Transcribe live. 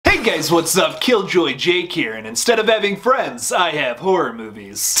Hey guys, what's up? KillJoy Jake here, and instead of having friends, I have horror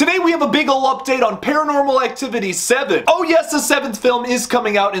movies. Today we have a big ol' update on Paranormal Activity 7. Oh yes, the 7th film is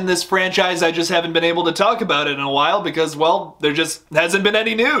coming out in this franchise, I just haven't been able to talk about it in a while because, well, there just hasn't been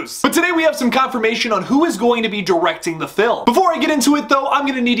any news. But today we have some confirmation on who is going to be directing the film. Before I get into it though, I'm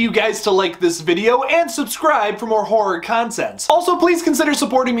gonna need you guys to like this video and subscribe for more horror content. Also, please consider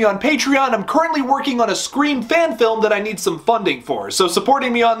supporting me on Patreon. I'm currently working on a Scream fan film that I need some funding for, so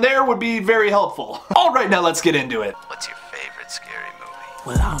supporting me on there would be very helpful. Alright, now let's get into it. What's your favorite scary movie?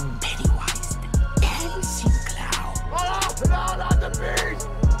 Well, I'm Pennywise the dancing clown. Oh, no, not the beast!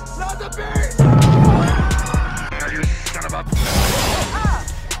 Not the beast! You son of a...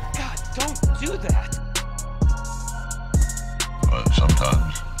 God, don't do that. Well,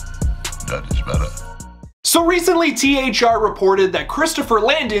 sometimes that is better. So recently, THR reported that Christopher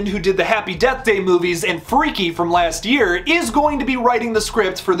Landon, who did the Happy Death Day movies and Freaky from last year, is going to be writing the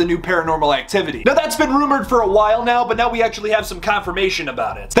script for the new Paranormal Activity. Now that's been rumored for a while now, but now we actually have some confirmation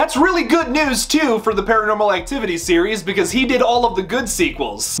about it. That's really good news too for the Paranormal Activity series because he did all of the good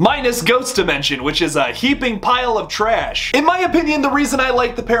sequels, minus Ghost Dimension, which is a heaping pile of trash. In my opinion, the reason I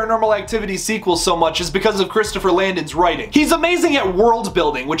like the Paranormal Activity sequels so much is because of Christopher Landon's writing. He's amazing at world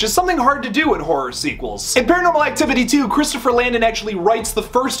building, which is something hard to do in horror sequels. In Paranormal Activity 2, Christopher Landon actually writes the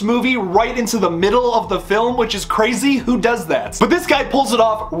first movie right into the middle of the film, which is crazy. Who does that? But this guy pulls it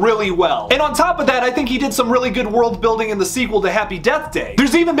off really well. And on top of that, I think he did some really good world building in the sequel to Happy Death Day.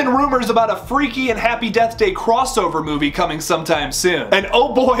 There's even been rumors about a Freaky and Happy Death Day crossover movie coming sometime soon. And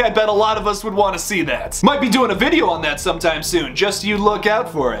oh boy, I bet a lot of us would want to see that. Might be doing a video on that sometime soon, just you look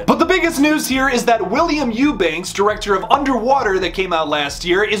out for it. But the biggest news here is that William Eubanks, director of Underwater that came out last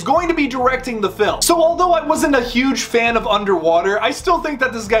year, is going to be directing the film. So although I wasn't a huge fan of Underwater, I still think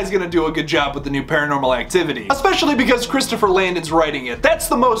that this guy's gonna do a good job with the new Paranormal Activity. Especially because Christopher Landon's writing it. That's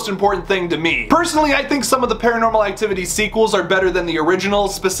the most important thing to me. Personally, I think some of the Paranormal Activity sequels are better than the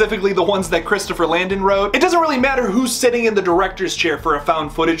originals, specifically the ones that Christopher Landon wrote. It doesn't really matter who's sitting in the director's chair for a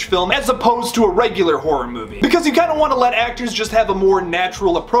found footage film as opposed to a regular horror movie. Because you kind of want to let actors just have a more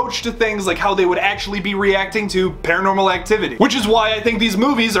natural approach to things, like how they would actually be reacting to Paranormal Activity. Which is why I think these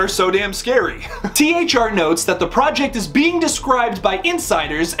movies are so damn scary. THR notes that the project is being described by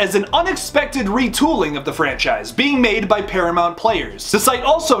insiders as an unexpected retooling of the franchise, being made by Paramount players. The site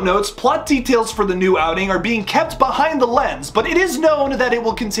also notes plot details for the new outing are being kept behind the lens, but it is known that it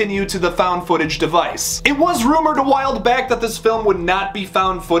will continue to the found footage device. It was rumored a while back that this film would not be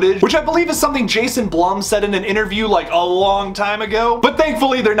found footage, which I believe is something Jason Blum said in an interview like a long time ago, but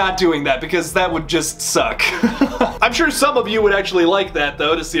thankfully they're not doing that because that would just suck. I'm sure some of you would actually like that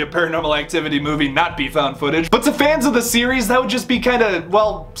though, to see a Paranormal Activity movie not be found footage, but to fans of the series, that would just be kinda,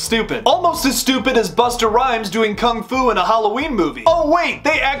 well, stupid. Almost as stupid as Busta Rhymes doing Kung Fu in a Halloween movie. Oh wait,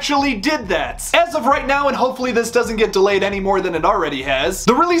 they actually did that! As of right now, and hopefully this doesn't get delayed any more than it already has,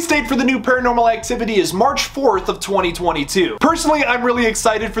 the release date for the new Paranormal Activity is March 4th of 2022. Personally, I'm really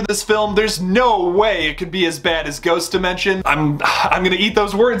excited for this film. There's no way it could be as bad as Ghost Dimension. I'm gonna eat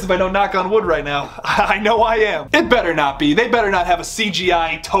those words if I don't knock on wood right now. I know I am. It better not be. They better not have a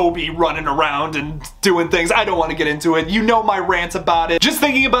CGI Toby running around and doing things. I don't want to get into it. You know my rant about it. Just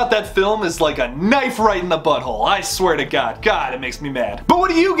thinking about that film is like a knife right in the butthole. I swear to God. God, it makes me mad. But what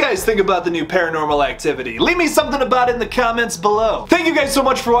do you guys think about the new Paranormal Activity? Leave me something about it in the comments below. Thank you guys so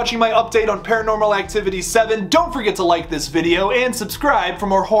much for watching my update on Paranormal Activity 7. Don't forget to like this video and subscribe for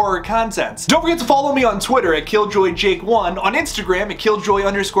more horror content. Don't forget to follow me on Twitter at KillJoyJake1, on Instagram at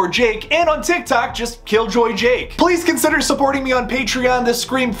KillJoy_Jake, and on TikTok just KillJoyJake. Please consider supporting me on Patreon. This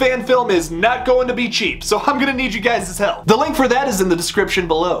Scream fan film is not going to be cheap, so I'm gonna need you guys' help. The link for that is in the description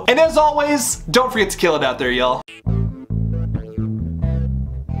below. And as always, don't forget to kill it out there, y'all.